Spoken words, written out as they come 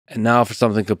And now for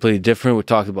something completely different, we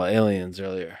talked about aliens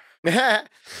earlier.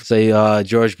 So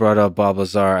George brought up Bob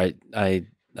Lazar. I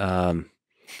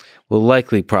will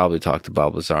likely probably talk to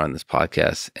Bob Lazar on this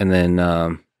podcast, and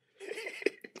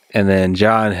then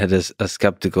John had a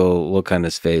skeptical look on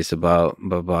his face about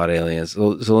aliens.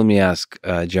 So let me ask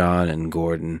John and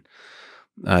Gordon: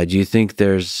 do you think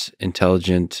there's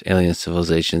intelligent alien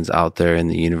civilizations out there in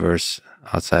the universe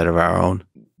outside of our own?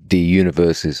 The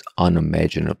universe is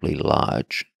unimaginably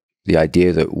large. The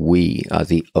idea that we are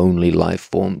the only life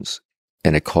forms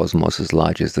in a cosmos as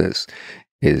large as this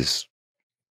is,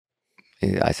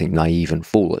 I think, naive and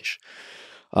foolish.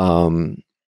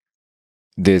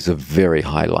 There's a very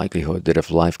high likelihood that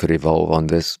if life could evolve on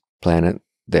this planet,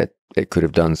 that it could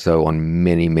have done so on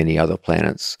many, many other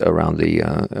planets around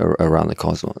the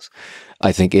cosmos.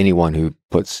 I think anyone who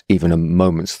puts even a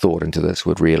moment's thought into this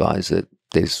would realize that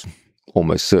there's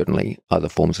almost certainly other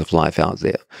forms of life out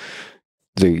there.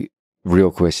 The real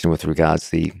question with regards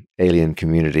to the alien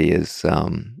community is,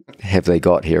 have they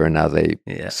got here and are they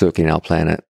circling our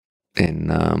planet in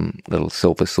little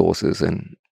silver saucers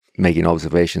and making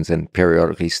observations and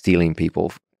periodically stealing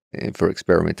people for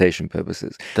experimentation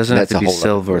purposes? Doesn't have to be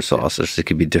silver saucers. It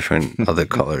could be different other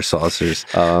color saucers.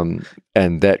 And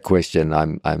that question,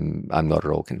 I'm not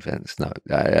at all convinced. No,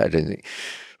 I don't think.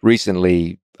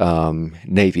 Recently,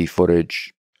 Navy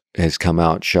footage has come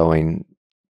out showing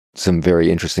some very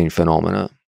interesting phenomena.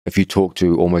 If you talk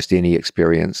to almost any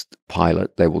experienced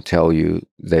pilot, they will tell you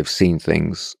they've seen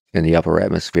things in the upper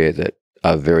atmosphere that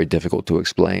are very difficult to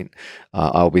explain.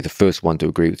 I'll be the first one to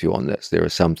agree with you on this. There are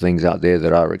some things out there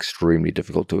that are extremely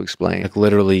difficult to explain. Like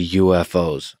literally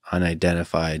UFOs,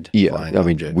 unidentified flying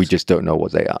objects. We just don't know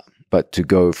what they are. But to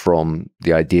go from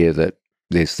the idea that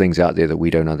there's things out there that we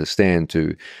don't understand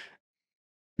to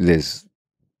there's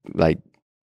like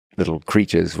little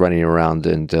creatures running around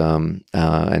and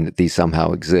these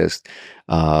somehow exist,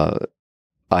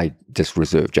 I just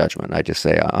reserve judgment. I just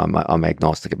say I'm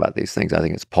agnostic about these things. I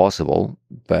think it's possible,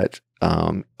 but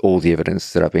all the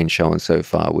evidence that I've been shown so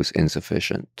far was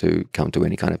insufficient to come to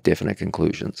any kind of definite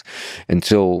conclusions.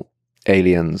 Until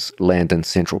aliens land in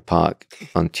Central Park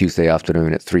on Tuesday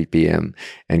afternoon at 3 p.m.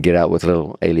 and get out with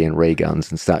little alien ray guns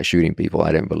and start shooting people,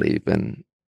 I don't believe in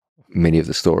many of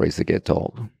the stories that get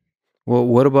told. Well,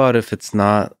 what about if it's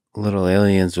not little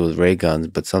aliens with ray guns,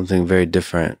 but something very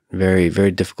different, very, very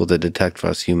difficult to detect for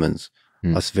us humans,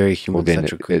 us very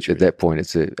human-centric creatures? At that point,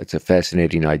 it's a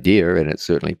fascinating idea, and it's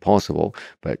certainly possible,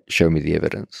 but show me the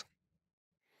evidence.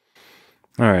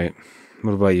 All right.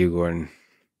 What about you, Gordon?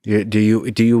 Do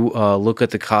you look at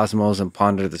the cosmos and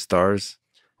ponder the stars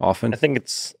often? I think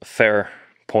it's fair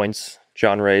points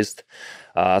John raised.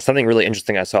 Something really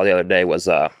interesting I saw the other day was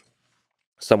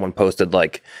someone posted,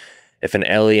 like, if an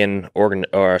alien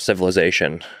or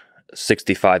civilization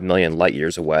 65 million light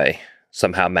years away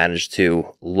somehow managed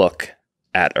to look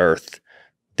at Earth,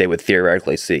 they would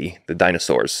theoretically see the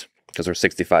dinosaurs because they're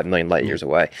 65 million light years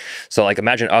away. So, like,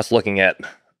 imagine us looking at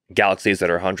galaxies that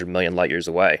are 100 million light years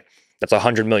away. That's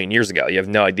 100 million years ago. You have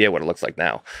no idea what it looks like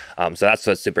now. So that's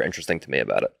what's super interesting to me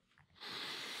about it.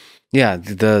 Yeah,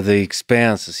 the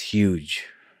expanse is huge,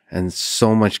 and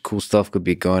so much cool stuff could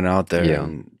be going out there. Yeah.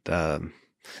 And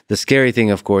the scary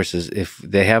thing, of course, is if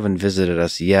they haven't visited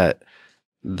us yet,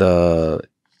 there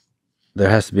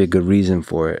has to be a good reason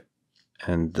for it.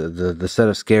 And the set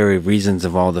of scary reasons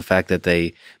involve the fact that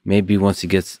they maybe once you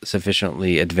get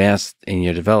sufficiently advanced in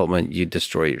your development, you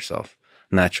destroy yourself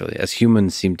naturally, as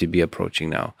humans seem to be approaching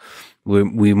now.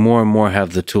 We more and more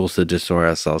have the tools to destroy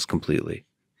ourselves completely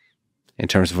in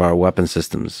terms of our weapon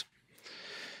systems.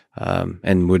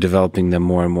 And we're developing them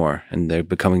more and more, and they're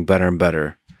becoming better and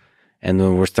better. And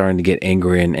then we're starting to get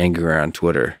angrier and angrier on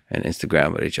Twitter and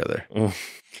Instagram at each other.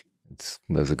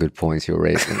 Those are good points you're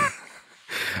raising.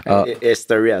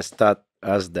 History has taught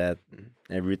us that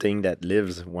everything that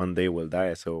lives one day will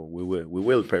die, so we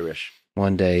will perish.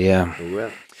 One day, yeah. We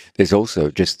will. There's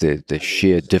also just the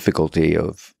sheer difficulty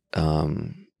of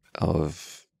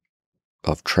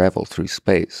travel through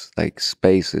space. Like,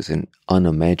 space is an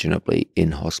unimaginably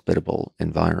inhospitable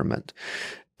environment.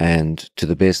 And to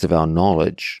the best of our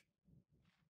knowledge,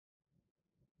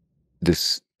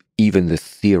 even the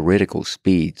theoretical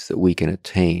speeds that we can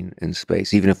attain in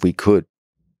space, even if we could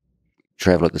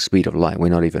travel at the speed of light, we're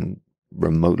not even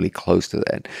remotely close to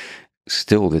that.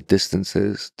 Still, the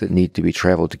distances that need to be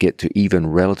traveled to get to even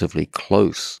relatively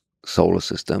close solar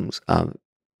systems are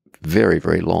very,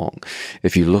 very long.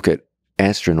 If you look at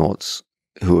astronauts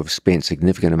who have spent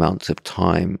significant amounts of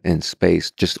time in space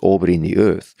just orbiting the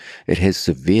Earth, it has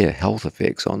severe health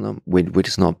effects on them. We're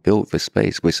just not built for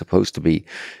space. We're supposed to be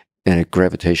in a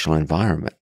gravitational environment.